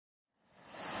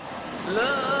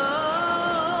لا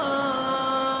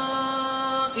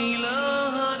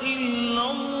إله إلا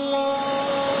الله.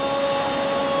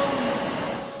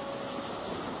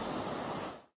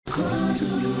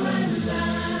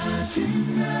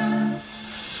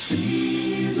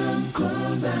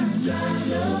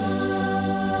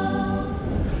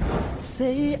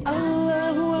 Say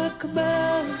Allahu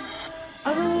Akbar,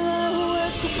 Allahu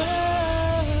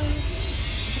Akbar.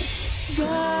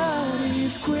 God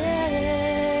is great.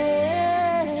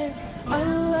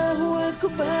 Allahu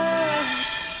Akbar,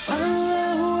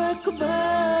 Allahu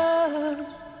Akbar.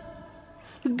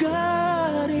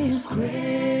 God is great.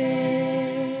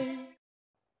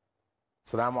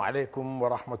 Assalamu alaikum wa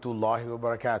rahmatullahi wa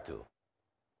barakatuh.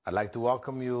 I'd like to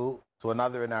welcome you to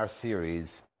another in our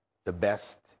series, The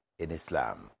Best in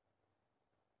Islam.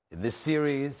 In this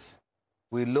series,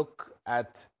 we look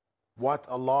at what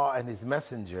Allah and His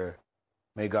Messenger,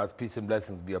 may God's peace and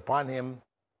blessings be upon him,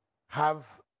 have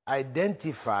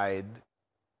identified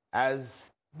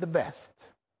as the best.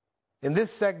 In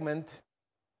this segment,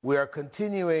 we are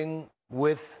continuing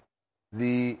with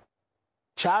the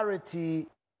charity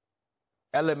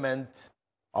element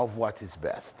of what is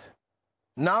best.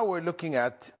 Now we're looking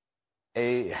at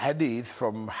a hadith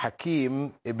from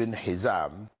Hakim ibn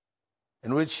Hizam,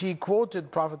 in which he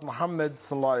quoted Prophet Muhammad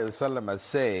ﷺ as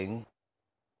saying,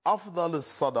 أفضل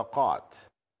الصدقات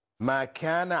ما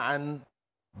كان عن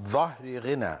ظهر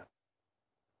غنى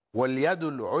واليد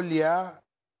العليا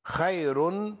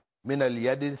خير من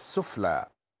اليد السفلى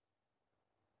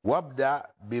وابدأ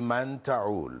بمن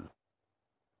تعول.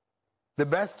 The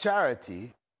best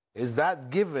charity is that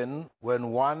given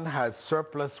when one has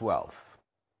surplus wealth,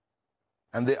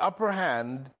 and the upper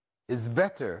hand is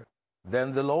better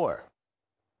than the lower.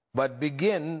 But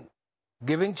begin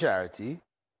giving charity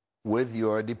with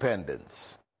your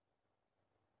dependents.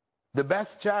 The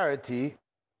best charity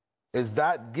is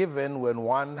that given when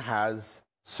one has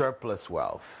surplus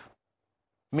wealth,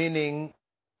 meaning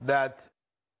that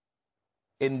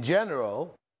in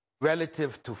general,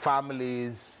 relative to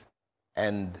families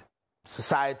and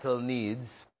societal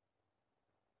needs,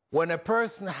 when a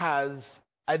person has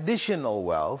additional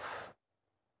wealth,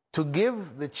 to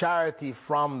give the charity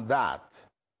from that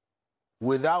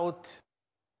without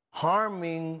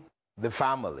harming the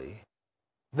family,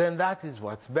 then that is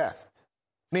what's best.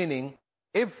 Meaning,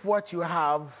 if what you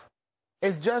have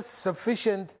is just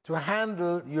sufficient to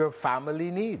handle your family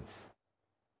needs,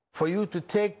 for you to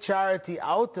take charity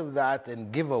out of that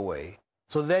and give away,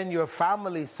 so then your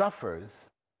family suffers,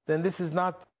 then this is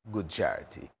not good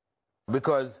charity.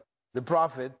 Because the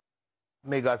Prophet,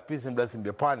 may God's peace and blessing be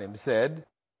upon him, said,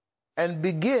 and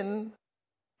begin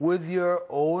with your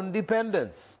own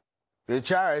dependents. Your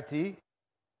charity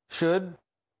should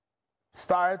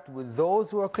start with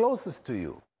those who are closest to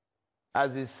you.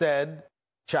 As is said,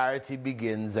 charity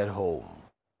begins at home.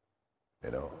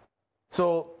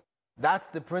 So that's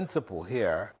the principle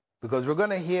here, because we're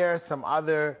going to hear some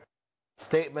other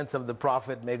statements of the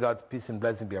Prophet, may God's peace and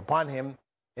blessing be upon him,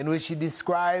 in which he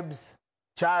describes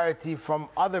charity from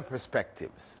other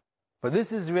perspectives. But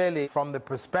this is really from the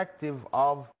perspective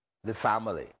of the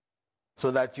family,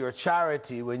 so that your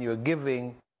charity, when you're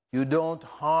giving, you don't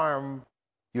harm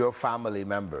your family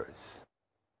members.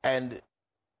 And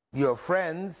your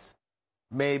friends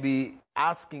may be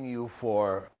asking you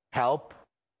for help,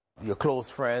 your close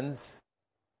friends.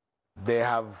 They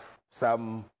have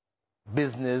some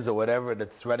business or whatever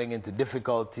that's running into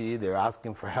difficulty. They're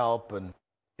asking for help, and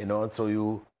so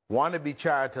you want to be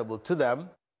charitable to them.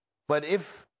 But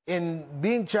if in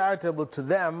being charitable to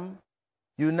them,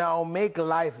 you now make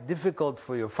life difficult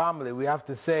for your family, we have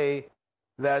to say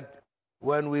that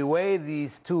when we weigh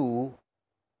these two,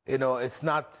 it's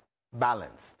not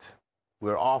balanced.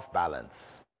 We're off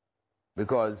balance.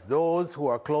 Because those who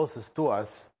are closest to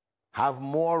us have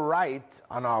more right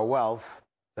on our wealth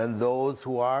than those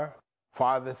who are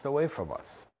farthest away from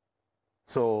us.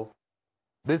 So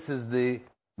this is the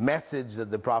message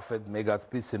that the Prophet, may God's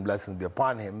peace and blessings be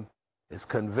upon him, is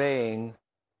conveying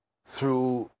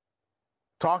through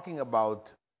talking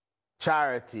about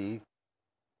charity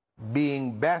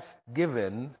being best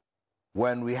given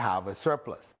when we have a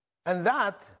surplus. And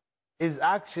that is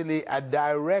actually a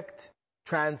direct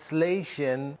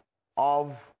translation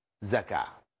of zakah.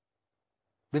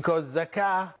 Because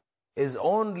zakah is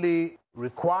only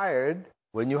required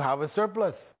when you have a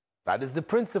surplus. That is the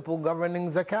principle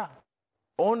governing zakah.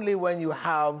 Only when you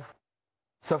have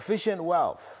sufficient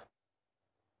wealth,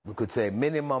 we could say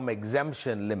minimum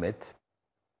exemption limit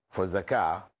for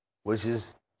zakah, which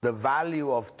is the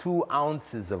value of 2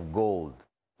 ounces of gold,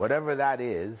 whatever that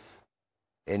is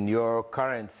in your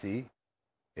currency,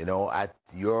 at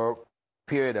your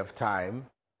period of time,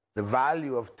 the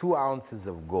value of 2 ounces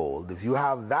of gold, if you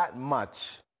have that much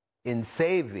in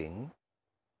saving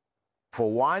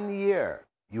for 1 year,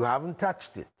 you haven't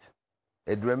touched it,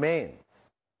 it remains,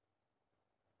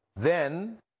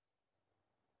 then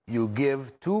you give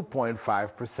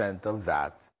 2.5% of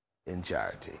that in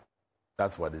charity.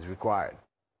 That's what is required.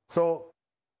 So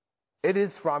it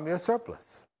is from your surplus.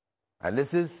 And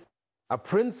this is a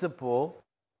principle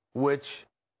which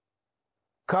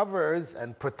covers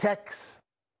and protects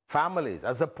families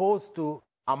as opposed to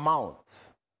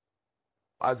amounts,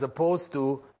 as opposed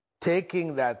to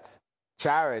taking that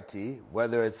charity,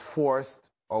 whether it's forced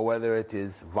or whether it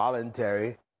is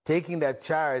voluntary, taking that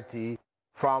charity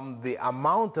from the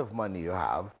amount of money you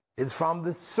have. It's from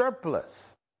the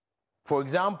surplus. For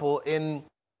example, in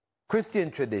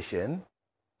Christian tradition,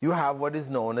 you have what is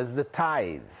known as the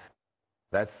tithe.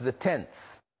 That's the 10th,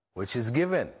 which is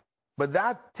given. But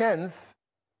that 10th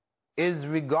is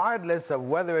regardless of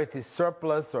whether it is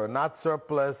surplus or not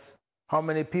surplus, how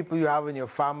many people you have in your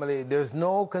family. There's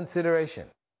no consideration.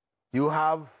 You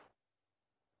have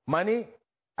money,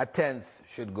 a 10th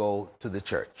should go to the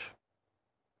church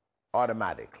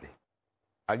automatically.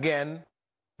 Again,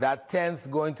 that 10th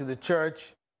going to the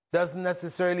church doesn't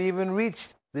necessarily even reach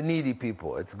the needy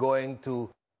people. It's going to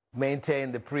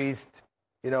maintain the priest,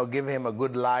 give him a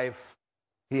good life.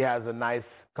 He has a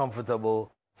nice,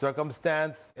 comfortable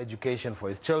circumstance, education for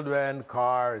his children,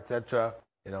 car, etc.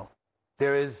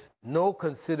 There is no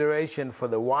consideration for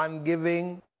the one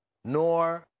giving,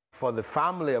 nor for the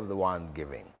family of the one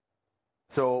giving.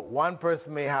 So one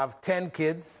person may have 10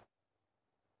 kids,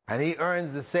 and he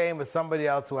earns the same as somebody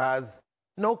else who has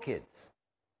no kids.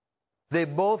 They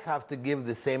both have to give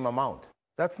the same amount.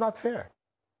 That's not fair.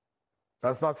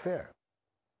 That's not fair.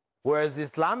 Whereas the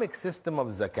Islamic system of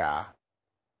zakah,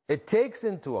 it takes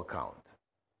into account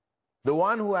the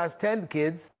one who has 10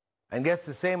 kids and gets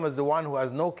the same as the one who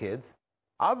has no kids.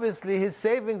 Obviously, his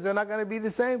savings are not going to be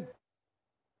the same.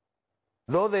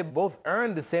 Though they both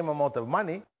earn the same amount of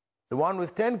money, the one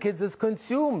with 10 kids has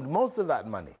consumed most of that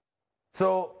money.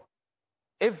 So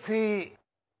if he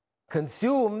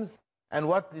consumes and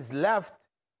what is left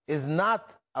is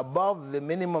not above the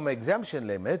minimum exemption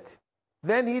limit,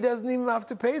 then he doesn't even have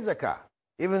to pay zakah,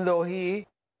 even though he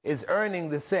is earning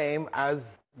the same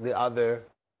as the other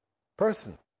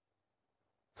person.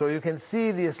 So you can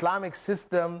see the Islamic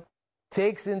system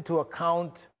takes into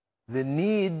account the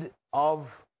need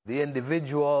of the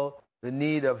individual, the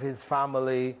need of his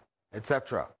family,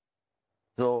 etc.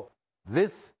 So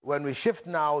this, when we shift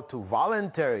now to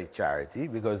voluntary charity,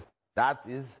 because that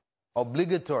is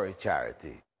obligatory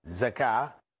charity,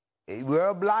 zakah, we're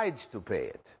obliged to pay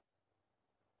it.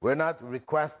 We're not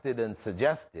requested and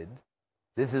suggested.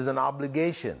 This is an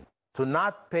obligation. To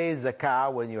not pay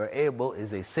zakah when you're able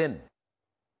is a sin.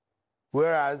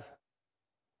 Whereas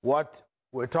what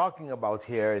we're talking about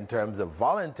here in terms of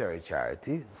voluntary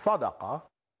charity, sadaqah,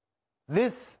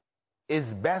 this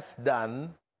is best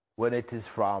done when it is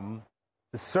from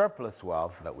the surplus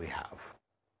wealth that we have.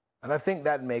 And I think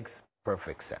that makes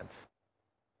perfect sense.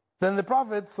 Then the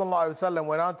Prophet ﷺ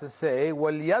went on to say,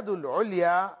 وَالْيَدُ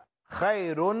الْعُلْيَا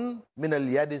خَيْرٌ مِنَ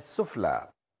الْيَدِ السُّفْلَى.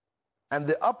 And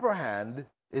the upper hand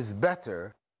is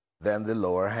better than the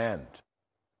lower hand.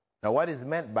 Now, what is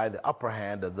meant by the upper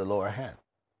hand or the lower hand?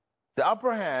 The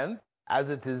upper hand, as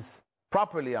it is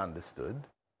properly understood,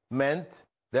 meant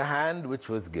the hand which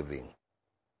was giving.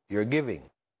 You're giving.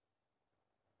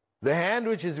 The hand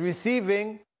which is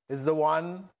receiving is the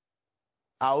one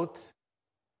out.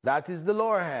 That is the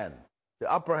lower hand.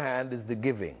 The upper hand is the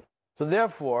giving. So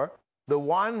therefore, the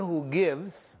one who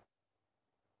gives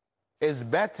is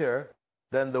better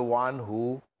than the one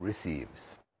who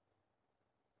receives.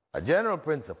 A general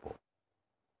principle.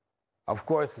 Of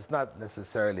course, it's not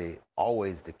necessarily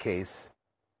always the case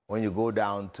when you go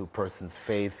down to a person's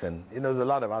faith, and there's a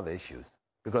lot of other issues.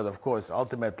 Because of course,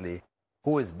 ultimately,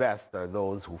 who is best are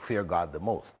those who fear God the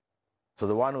most. So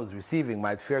the one who's receiving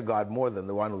might fear God more than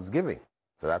the one who's giving.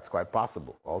 So that's quite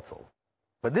possible also.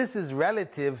 But this is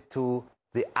relative to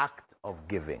the act of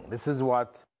giving. This is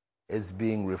what is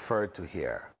being referred to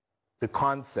here. The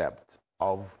concept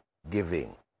of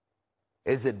giving.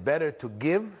 Is it better to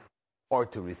give or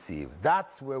to receive?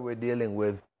 That's where we're dealing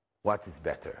with what is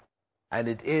better. And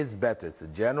it is better. It's a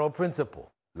general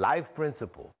principle, life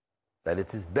principle, that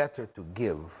it is better to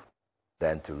give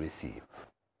than to receive.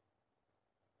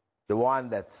 The one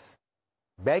that's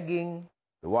begging,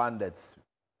 the one that's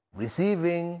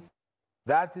receiving,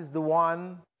 that is the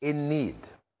one in need.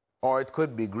 Or it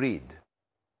could be greed.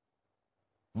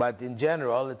 But in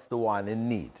general, it's the one in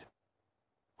need.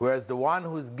 Whereas the one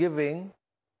who's giving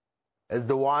as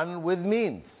the one with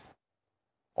means,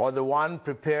 or the one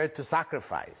prepared to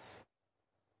sacrifice.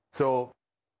 So,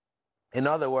 in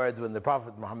other words, when the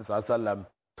Prophet Muhammad ﷺ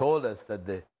told us that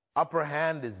the upper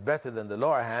hand is better than the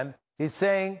lower hand, he's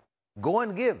saying, go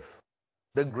and give.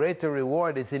 The greater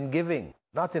reward is in giving,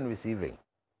 not in receiving.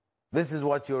 This is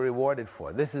what you're rewarded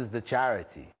for. This is the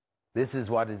charity. This is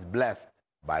what is blessed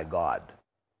by God.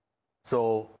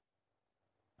 So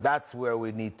that's where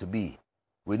we need to be.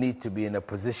 We need to be in a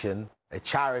position, a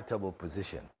charitable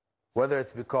position. Whether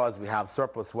it's because we have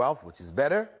surplus wealth, which is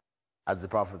better, as the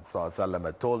Prophet ﷺ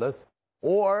had told us,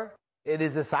 or it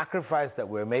is a sacrifice that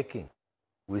we're making.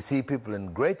 We see people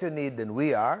in greater need than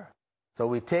we are, so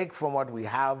we take from what we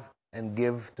have and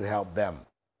give to help them.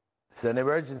 It's an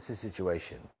emergency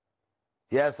situation.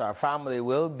 Yes, our family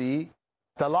will be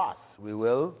at a loss. We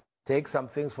will take some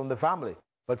things from the family.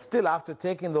 But still, after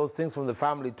taking those things from the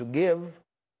family to give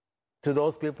to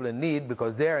those people in need,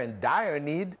 because they're in dire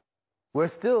need, we're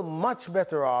still much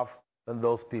better off than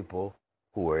those people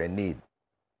who are in need.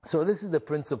 So this is the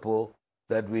principle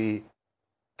that we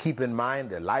keep in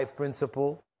mind, a life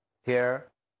principle here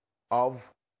of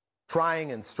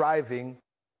trying and striving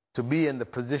to be in the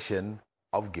position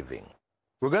of giving.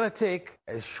 We're going to take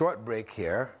a short break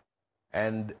here,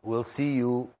 and we'll see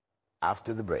you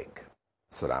after the break.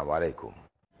 Assalamu alaikum.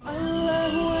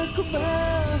 Allahu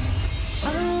Akbar,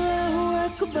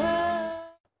 Allahu Akbar.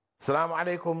 Assalamu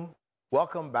alaikum.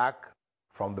 Welcome back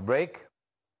from the break.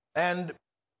 And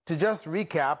to just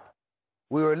recap,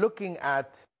 we were looking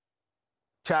at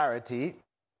charity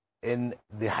in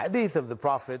the hadith of the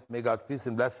Prophet, may God's peace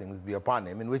and blessings be upon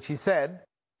him, in which he said,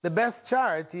 the best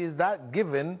charity is that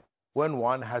given when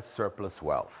one has surplus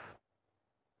wealth.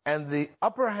 And the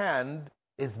upper hand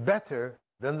is better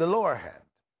than the lower hand.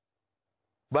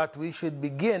 But we should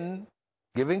begin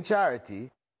giving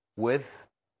charity with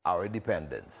our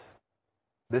dependents.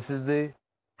 This is the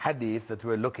hadith that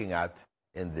we're looking at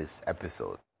in this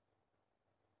episode.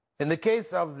 In the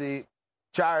case of the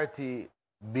charity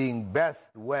being best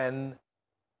when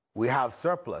we have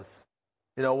surplus,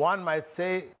 one might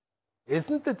say,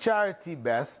 isn't the charity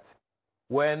best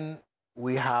when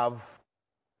we have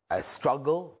a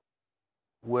struggle,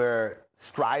 we're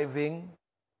striving,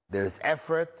 there's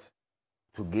effort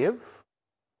to give?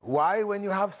 Why when you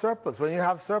have surplus? When you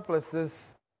have surplus, there's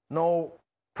no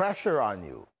pressure on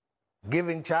you.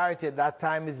 Giving charity at that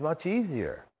time is much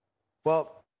easier.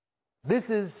 Well, this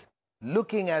is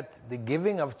looking at the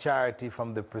giving of charity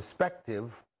from the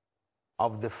perspective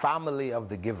of the family of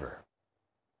the giver,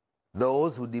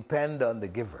 those who depend on the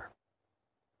giver.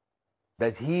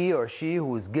 That he or she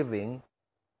who is giving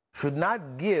should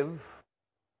not give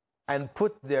and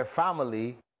put their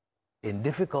family in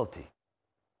difficulty.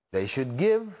 They should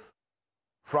give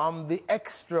from the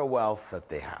extra wealth that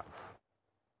they have,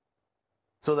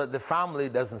 so that the family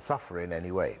doesn't suffer in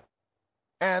any way.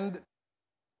 And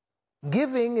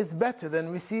giving is better than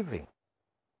receiving.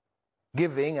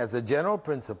 Giving, as a general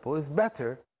principle, is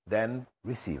better than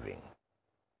receiving.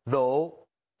 Though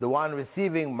the one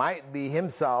receiving might be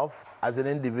himself, as an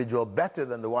individual, better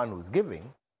than the one who's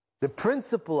giving, the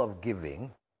principle of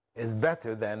giving is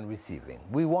better than receiving.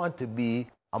 We want to be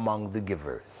among the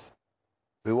givers.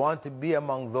 We want to be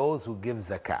among those who give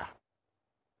zakah,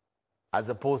 as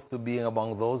opposed to being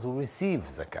among those who receive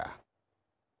zakah.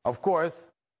 Of course,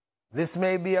 this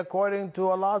may be according to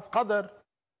Allah's qadr,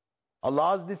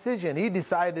 Allah's decision. He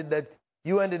decided that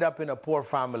you ended up in a poor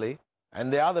family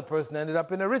and the other person ended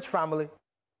up in a rich family.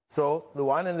 So the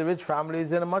one in the rich family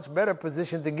is in a much better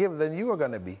position to give than you are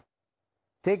going to be.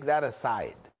 Take that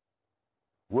aside.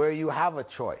 Where you have a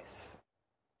choice,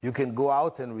 you can go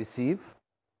out and receive,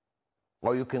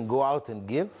 or you can go out and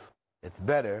give. It's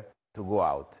better to go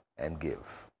out and give.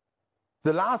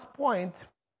 The last point,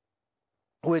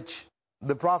 which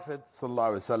the Prophet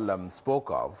ﷺ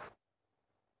spoke of,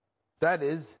 that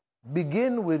is,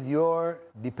 begin with your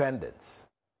dependents.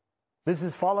 This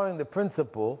is following the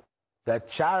principle that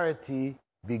charity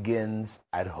begins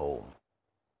at home.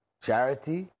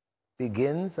 Charity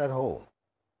begins at home.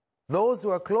 Those who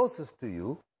are closest to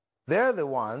you, they're the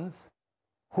ones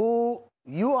who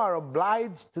you are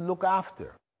obliged to look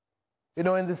after. In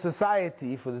the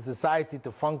society, for the society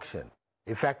to function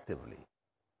effectively,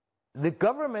 the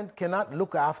government cannot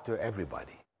look after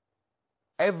everybody.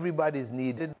 Everybody is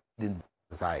needed in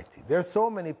society. There are so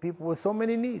many people with so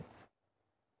many needs.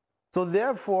 So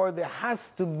therefore, there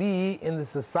has to be in the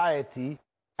society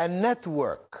a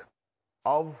network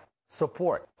of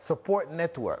support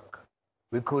network.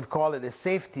 We could call it a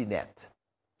safety net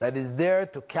that is there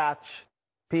to catch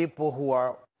people who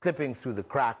are slipping through the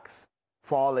cracks,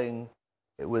 falling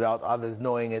without others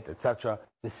knowing it, etc.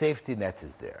 the safety net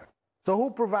is there. So who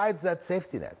provides that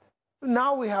safety net?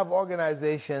 Now we have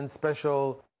organizations,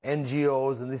 special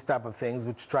NGOs and these type of things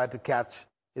which try to catch,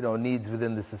 needs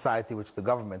within the society which the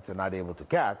governments are not able to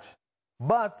catch.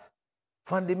 But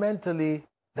fundamentally,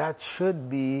 that should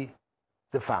be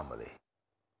the family.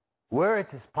 Where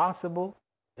it is possible,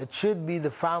 it should be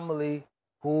the family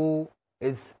who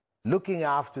is looking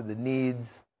after the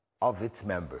needs of its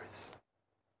members.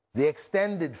 The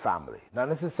extended family, not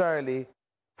necessarily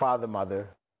father, mother,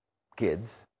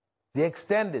 kids. The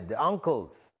extended, the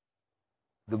uncles,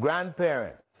 the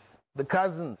grandparents, the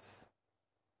cousins,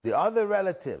 the other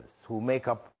relatives who make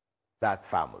up that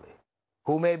family,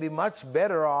 who may be much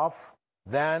better off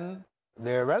than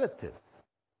their relatives.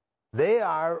 They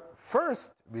are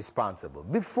first responsible.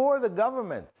 Before the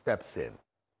government steps in,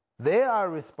 they are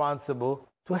responsible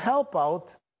to help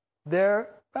out their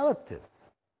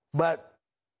relatives. But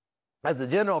as a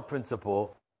general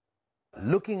principle,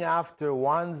 looking after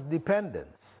one's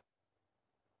dependents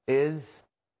is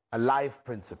a life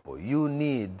principle. You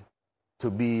need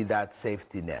to be that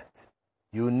safety net.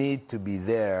 You need to be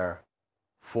there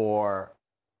for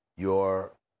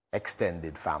your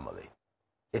extended family.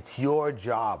 It's your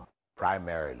job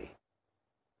primarily.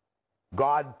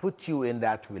 God put you in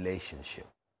that relationship,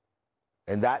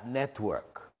 in that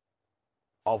network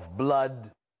of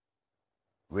blood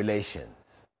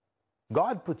relations.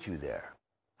 God put you there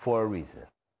for a reason.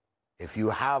 If you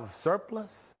have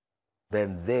surplus,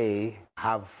 then they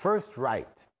have first right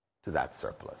to that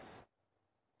surplus,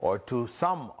 or to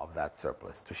some of that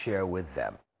surplus to share with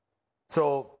them.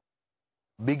 So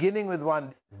beginning with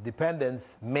one's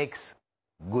dependence makes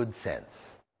good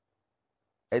sense.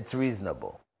 It's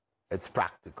reasonable. It's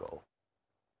practical.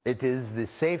 It is the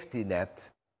safety net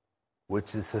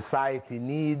which the society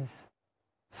needs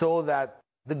so that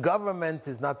the government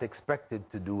is not expected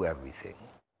to do everything,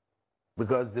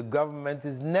 because the government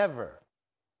is never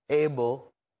able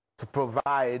to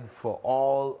provide for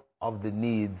all of the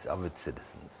needs of its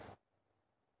citizens.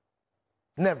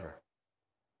 Never.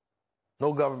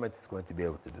 No government is going to be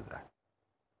able to do that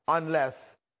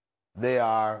unless they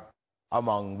are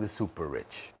among the super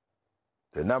rich.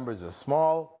 The numbers are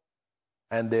small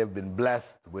and they've been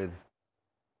blessed with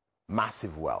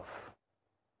massive wealth.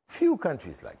 Few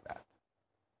countries like that.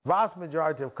 Vast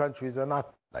majority of countries are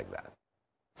not like that.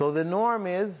 So the norm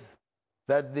is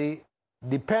that the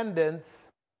dependents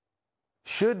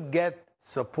should get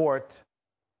support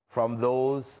from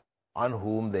those on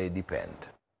whom they depend.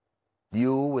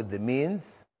 You, with the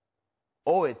means,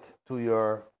 owe it to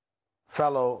your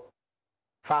fellow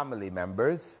family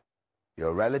members,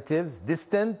 your relatives,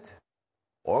 distant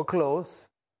or close.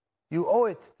 You owe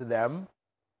it to them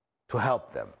to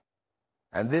help them.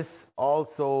 And this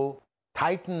also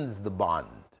tightens the bond,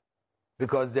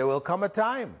 because there will come a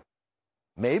time,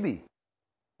 maybe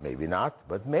not,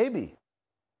 but maybe,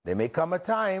 there may come a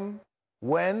time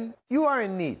when you are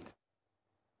in need.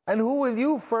 And who will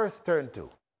you first turn to?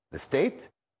 The state?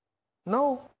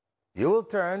 No. You will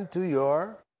turn to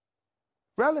your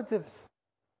relatives.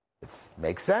 It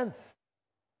makes sense.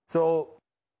 So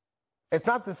it's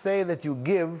not to say that you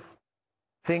give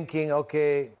thinking,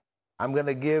 okay, I'm going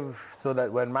to give so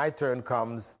that when my turn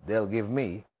comes, they'll give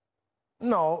me.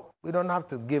 No, we don't have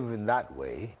to give in that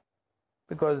way,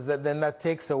 because then that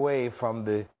takes away from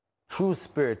the true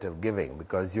spirit of giving,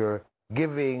 because you're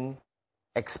giving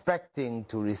expecting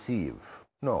to receive.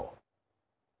 No.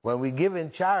 When we give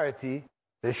in charity,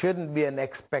 there shouldn't be an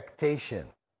expectation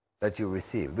that you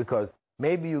receive, because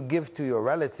maybe you give to your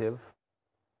relative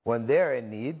when they're in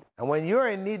need, and when you're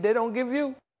in need, they don't give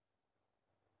you.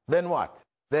 Then what?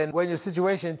 Then when your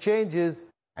situation changes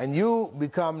and you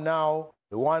become now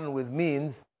the one with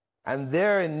means and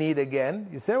they're in need again,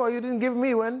 you say, well, you didn't give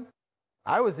me when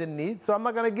I was in need, so I'm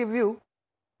not going to give you.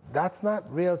 That's not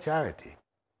real charity.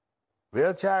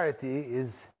 Real charity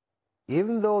is,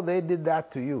 even though they did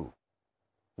that to you,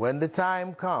 when the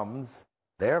time comes,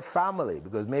 their family,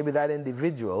 because maybe that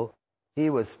individual, he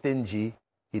was stingy,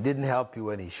 he didn't help you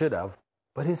when he should have,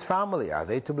 but his family, are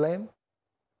they to blame?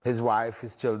 His wife,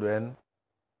 his children,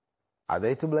 are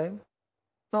they to blame?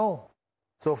 No.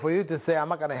 So for you to say, I'm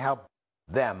not going to help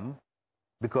them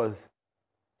because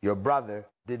your brother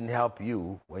didn't help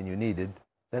you when you needed,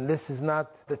 then this is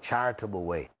not the charitable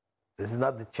way. This is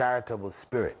not the charitable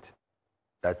spirit.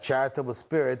 That charitable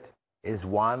spirit is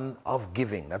one of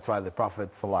giving. That's why the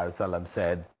Prophet ﷺ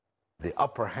said, the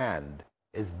upper hand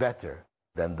is better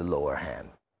than the lower hand.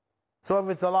 So if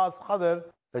it's Allah's qadr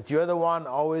that you're the one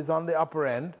always on the upper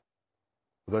end,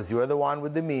 because you are the one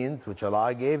with the means which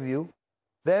Allah gave you,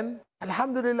 then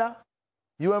alhamdulillah,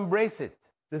 you embrace it.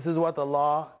 This is what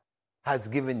Allah has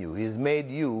given you. He has made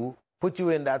you, put you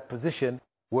in that position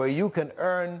where you can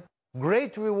earn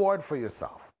great reward for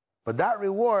yourself. But that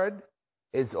reward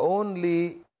is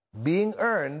only being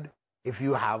earned if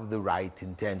you have the right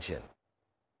intention.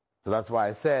 So that's why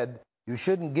I said you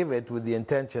shouldn't give it with the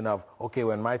intention of, okay,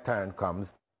 when my turn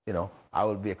comes, I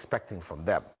will be expecting from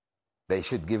them. They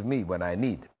should give me when I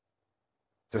need,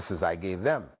 just as I gave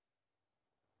them.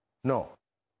 No.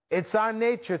 It's our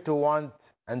nature to want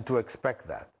and to expect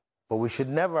that. But we should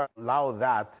never allow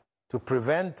that to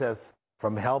prevent us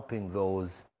from helping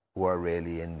those who are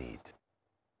really in need.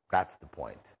 That's the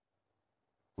point.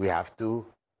 We have to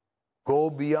go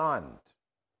beyond,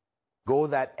 go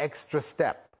that extra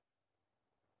step,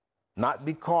 not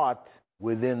be caught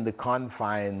within the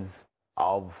confines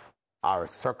of our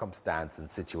circumstance and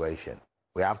situation.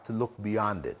 We have to look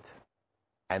beyond it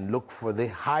and look for the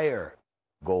higher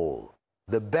goal,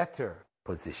 the better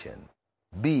position.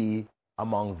 Be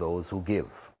among those who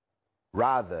give,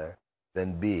 rather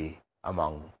than be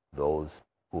among those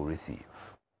who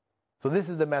receive. So this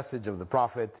is the message of the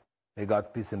Prophet. May God's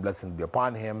peace and blessings be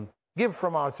upon him. Give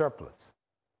from our surplus.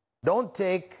 Don't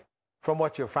take from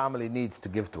what your family needs to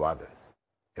give to others.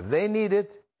 If they need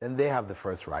it, then they have the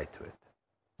first right to it.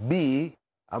 Be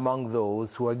among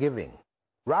those who are giving,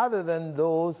 rather than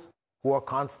those who are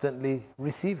constantly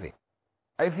receiving.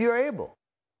 If you're able.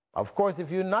 Of course,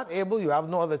 if you're not able, you have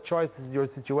no other choice, this is your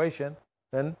situation,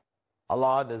 then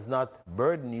Allah does not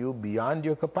burden you beyond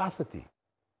your capacity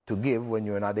to give when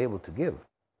you're not able to give.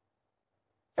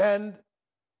 And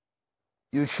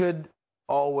you should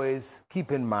always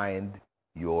keep in mind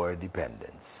your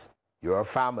dependents, your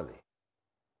family,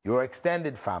 your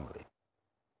extended family.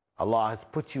 Allah has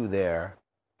put you there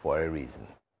for a reason.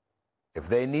 If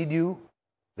they need you,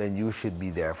 then you should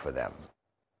be there for them.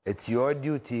 It's your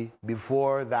duty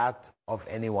before that of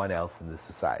anyone else in the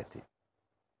society.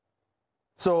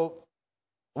 So,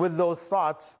 with those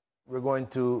thoughts, we're going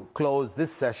to close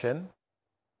this session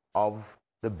of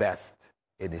the best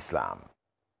in Islam,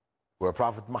 where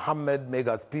Prophet Muhammad, may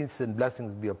God's peace and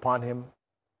blessings be upon him,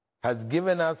 has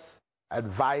given us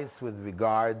advice with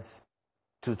regards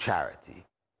to charity.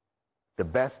 The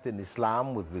best in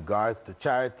Islam with regards to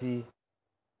charity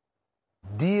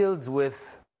deals with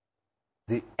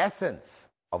the essence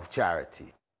of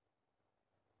charity,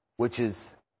 which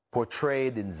is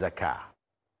portrayed in zakah,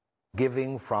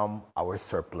 giving from our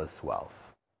surplus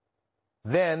wealth.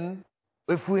 Then,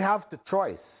 if we have the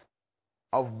choice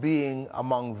of being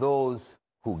among those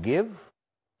who give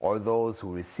or those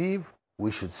who receive,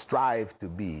 we should strive to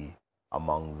be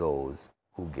among those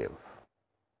who give.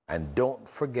 And don't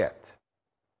forget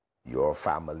your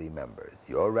family members,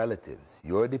 your relatives,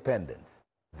 your dependents.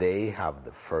 They have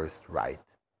the first right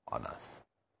on us.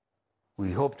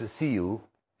 We hope to see you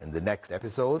in the next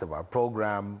episode of our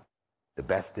program, The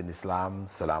Best in Islam.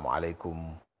 Assalamu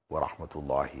alaikum wa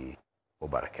rahmatullahi wa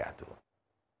barakatuh.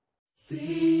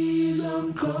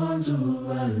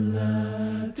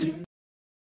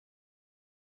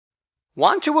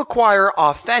 Want to acquire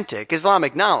authentic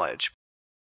Islamic knowledge,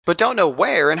 but don't know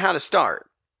where and how to start?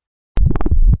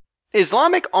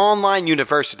 Islamic Online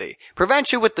University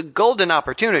presents you with the golden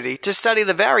opportunity to study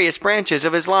the various branches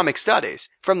of Islamic studies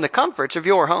from the comforts of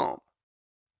your home.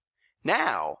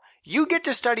 Now, you get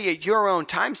to study at your own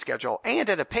time schedule and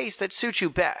at a pace that suits you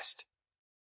best.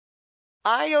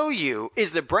 IOU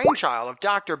is the brainchild of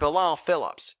Dr. Bilal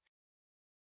Phillips,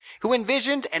 who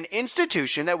envisioned an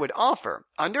institution that would offer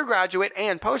undergraduate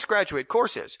and postgraduate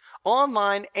courses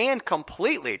online and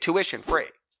completely tuition-free.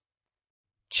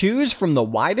 Choose from the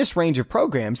widest range of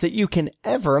programs that you can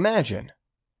ever imagine.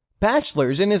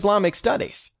 Bachelor's in Islamic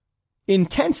Studies,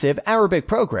 Intensive Arabic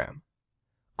Program,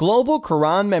 Global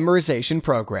Quran Memorization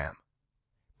Program,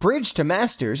 Bridge to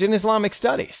Master's in Islamic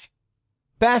Studies,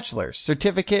 Bachelor's,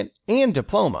 Certificate, and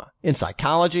Diploma in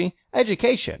Psychology,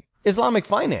 Education, Islamic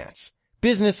Finance,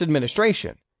 Business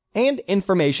Administration, and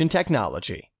Information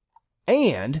Technology,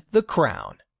 and the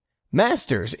Crown,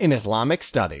 Master's in Islamic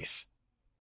Studies.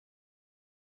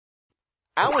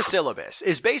 Our syllabus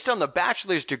is based on the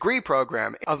bachelor's degree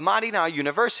program of Madinah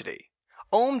University,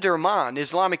 Durman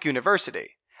Islamic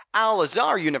University,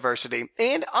 Al-Azhar University,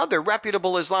 and other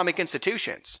reputable Islamic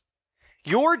institutions.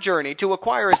 Your journey to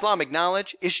acquire Islamic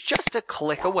knowledge is just a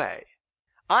click away.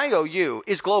 IOU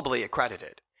is globally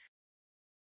accredited.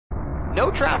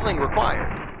 No traveling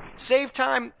required. Save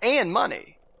time and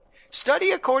money.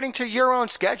 Study according to your own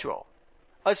schedule.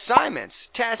 Assignments,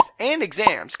 tests, and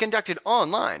exams conducted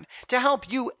online to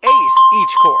help you ace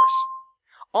each course.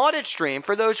 Audit stream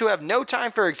for those who have no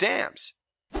time for exams.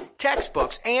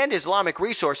 Textbooks and Islamic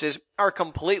resources are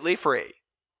completely free.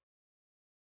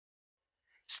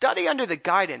 Study under the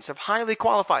guidance of highly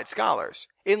qualified scholars.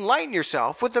 Enlighten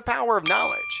yourself with the power of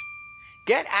knowledge.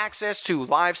 Get access to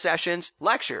live sessions,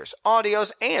 lectures,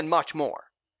 audios, and much more.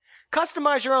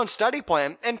 Customize your own study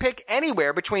plan and pick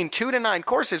anywhere between 2 to 9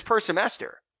 courses per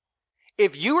semester.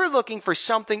 If you are looking for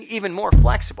something even more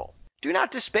flexible, do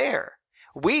not despair.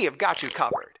 We have got you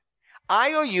covered.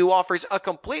 IOU offers a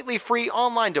completely free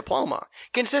online diploma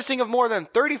consisting of more than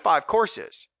 35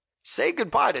 courses. Say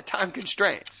goodbye to time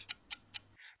constraints.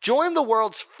 Join the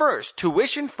world's first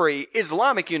tuition-free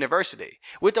Islamic university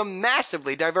with a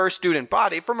massively diverse student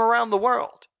body from around the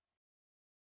world.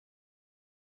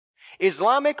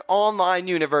 Islamic Online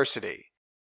University.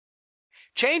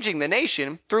 Changing the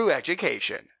nation through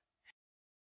education.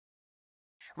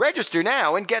 Register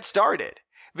now and get started.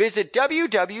 Visit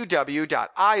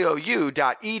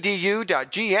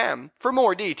www.iou.edu.gm for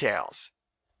more details.